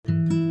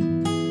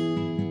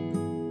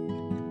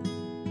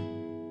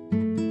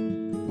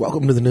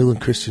Welcome to the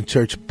Newland Christian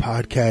Church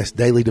Podcast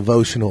Daily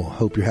Devotional.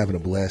 Hope you're having a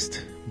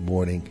blessed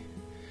morning.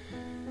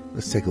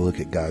 Let's take a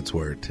look at God's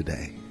Word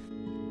today.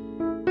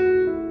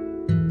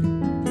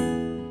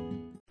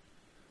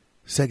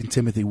 2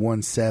 Timothy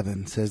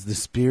 1:7 says, "The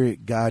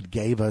Spirit God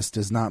gave us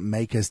does not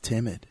make us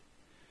timid,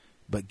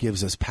 but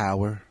gives us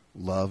power,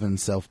 love, and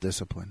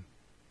self-discipline."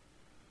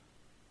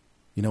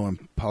 You know,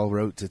 when Paul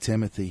wrote to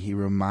Timothy, he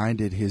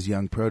reminded his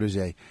young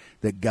protege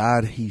that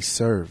God he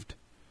served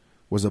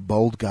was a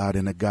bold God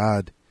and a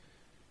God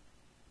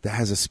that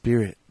has a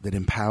spirit that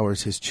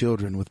empowers his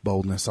children with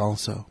boldness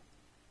also.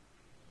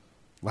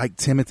 Like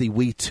Timothy,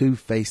 we too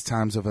face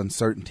times of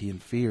uncertainty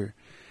and fear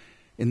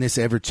in this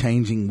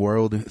ever-changing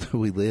world that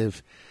we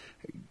live.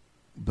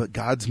 But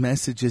God's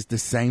message is the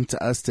same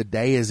to us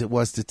today as it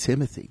was to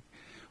Timothy.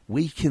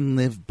 We can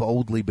live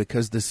boldly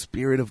because the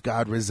Spirit of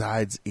God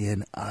resides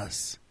in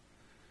us.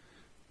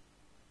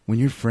 When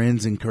your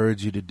friends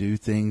encourage you to do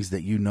things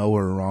that you know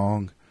are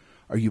wrong,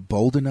 are you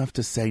bold enough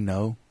to say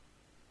no?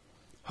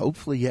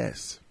 Hopefully,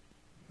 yes.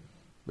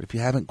 But if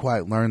you haven't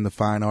quite learned the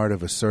fine art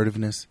of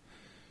assertiveness,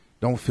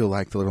 don't feel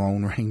like the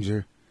Lone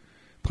Ranger.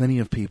 Plenty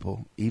of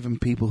people, even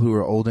people who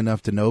are old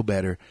enough to know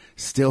better,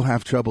 still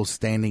have trouble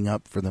standing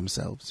up for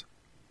themselves.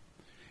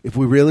 If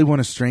we really want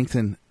to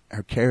strengthen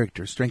our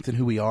character, strengthen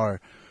who we are,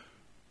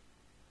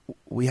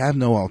 we have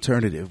no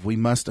alternative. We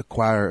must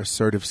acquire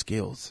assertive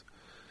skills.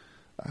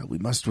 We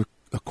must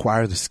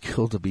acquire the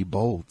skill to be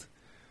bold.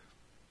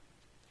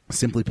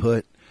 Simply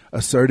put,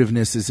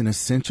 assertiveness is an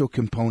essential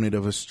component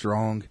of a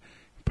strong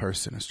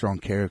person, a strong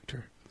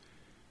character.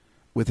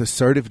 With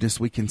assertiveness,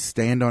 we can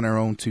stand on our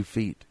own 2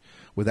 feet.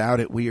 Without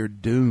it, we are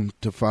doomed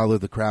to follow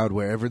the crowd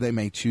wherever they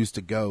may choose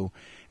to go,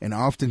 and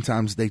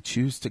oftentimes they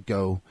choose to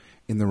go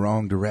in the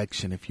wrong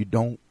direction. If you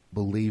don't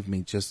believe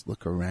me, just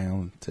look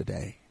around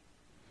today.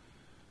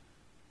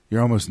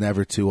 You're almost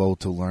never too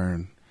old to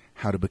learn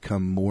how to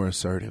become more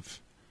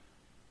assertive.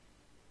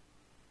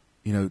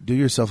 You know, do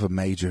yourself a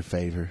major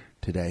favor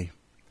today.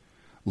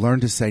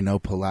 Learn to say no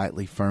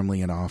politely,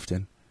 firmly, and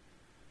often.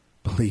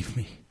 Believe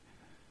me,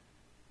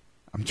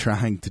 I'm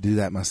trying to do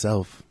that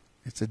myself.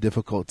 It's a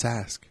difficult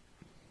task.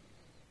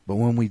 But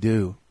when we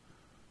do,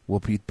 we'll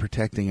be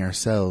protecting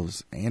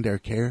ourselves and our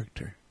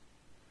character.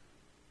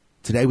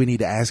 Today we need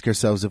to ask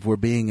ourselves if we're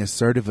being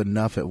assertive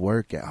enough at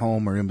work, at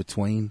home, or in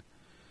between.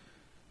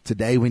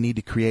 Today we need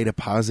to create a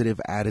positive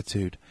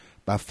attitude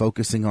by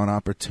focusing on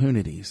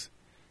opportunities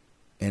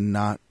and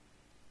not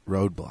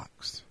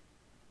roadblocks.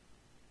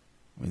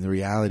 I mean, the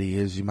reality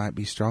is you might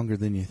be stronger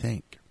than you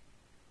think.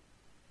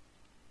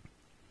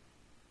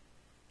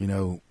 You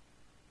know,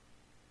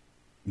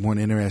 one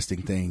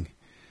interesting thing,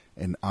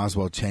 and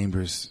Oswald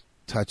Chambers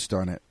touched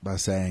on it by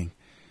saying,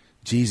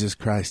 Jesus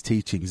Christ's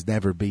teachings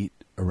never beat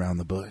around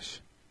the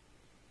bush.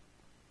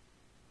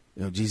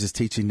 You know, Jesus'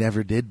 teaching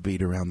never did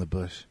beat around the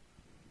bush.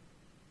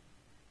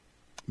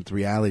 But the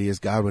reality is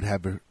God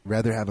would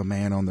rather have a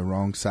man on the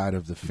wrong side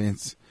of the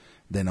fence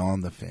than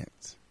on the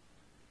fence.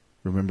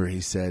 Remember,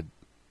 he said,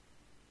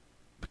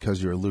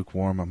 because you're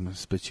lukewarm, I'm going to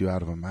spit you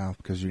out of my mouth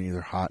because you're neither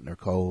hot nor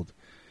cold.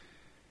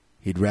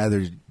 He'd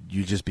rather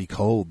you just be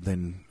cold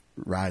than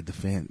ride the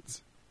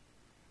fence.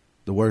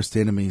 The worst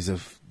enemies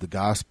of the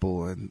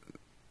gospel, and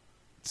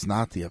it's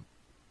not the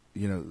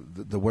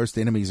worst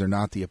enemies are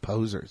not the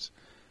opposers.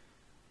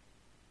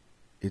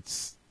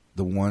 It's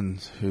the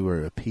ones who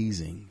are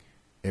appeasing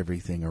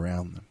everything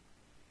around them.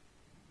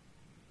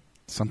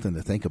 Something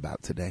to think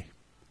about today.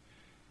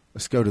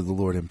 Let's go to the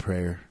Lord in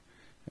prayer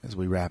as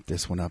we wrap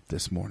this one up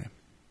this morning.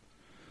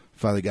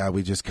 Father God,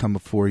 we just come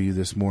before you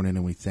this morning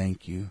and we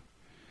thank you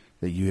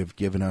that you have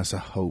given us a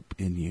hope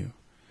in you.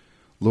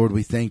 Lord,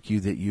 we thank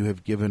you that you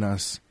have given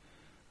us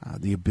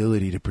the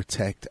ability to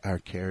protect our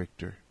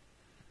character.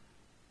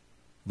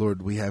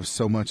 Lord, we have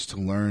so much to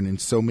learn in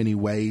so many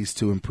ways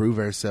to improve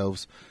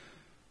ourselves,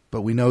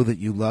 but we know that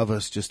you love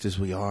us just as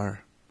we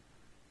are.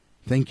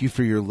 Thank you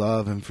for your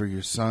love and for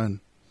your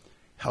Son.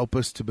 Help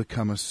us to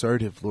become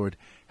assertive, Lord.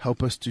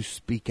 Help us to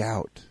speak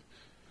out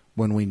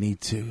when we need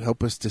to.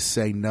 Help us to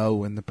say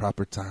no in the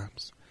proper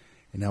times.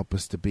 And help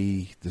us to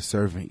be the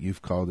servant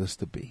you've called us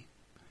to be.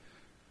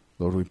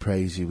 Lord, we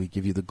praise you. We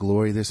give you the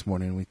glory this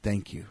morning. And we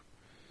thank you.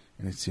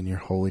 And it's in your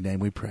holy name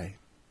we pray.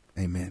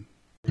 Amen.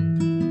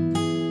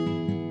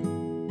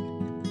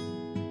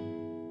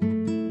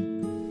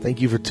 Thank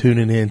you for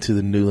tuning in to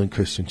the Newland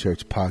Christian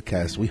Church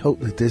Podcast. We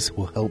hope that this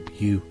will help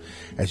you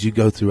as you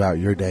go throughout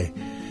your day.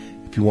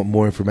 If you want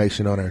more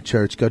information on our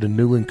church, go to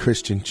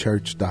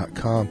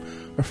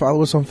newlandchristianchurch.com or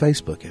follow us on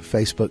Facebook at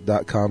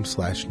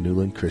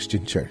facebook.com/Newland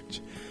Christian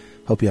Church.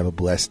 Hope you have a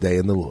blessed day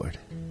in the Lord.